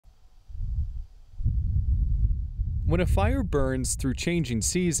When a fire burns through changing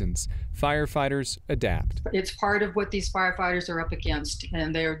seasons, firefighters adapt. It's part of what these firefighters are up against,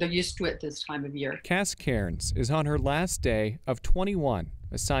 and they're used to it this time of year. Cass Cairns is on her last day of 21,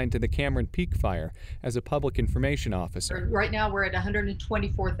 assigned to the Cameron Peak Fire as a public information officer. Right now we're at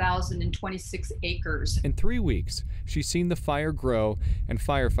 124,026 acres. In 3 weeks, she's seen the fire grow and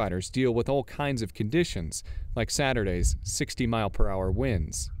firefighters deal with all kinds of conditions, like Saturday's 60-mile-per-hour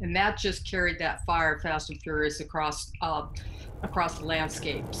winds. And that just carried that fire fast and furious across the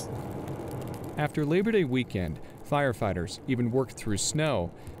landscapes. After Labor Day weekend, firefighters even worked through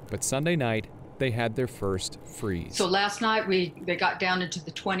snow, but Sunday night, they had their first freeze. So last night they got down into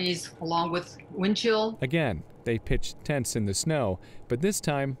the 20s along with wind chill. Again, they pitched tents in the snow, but this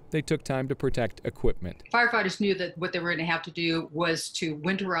time they took time to protect equipment. Firefighters knew that what they were going to have to do was to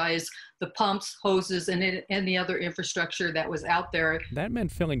winterize the pumps, hoses, and any other infrastructure that was out there. That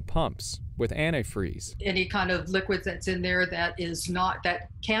meant filling pumps with antifreeze. Any kind of liquid that's in there that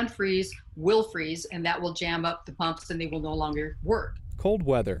can freeze will freeze, and that will jam up the pumps and they will no longer work. Cold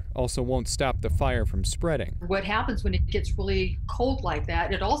weather also won't stop the fire from spreading. What happens when it gets really cold like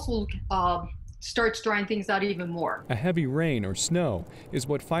that, it also starts drying things out even more. A heavy rain or snow is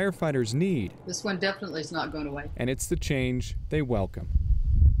what firefighters need. This one definitely is not going away. And it's the change they welcome.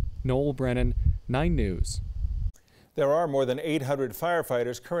 Noel Brennan, 9 News. There are more than 800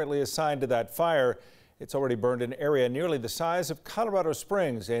 firefighters currently assigned to that fire. It's already burned an area nearly the size of Colorado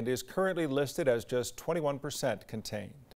Springs and is currently listed as just 21% contained.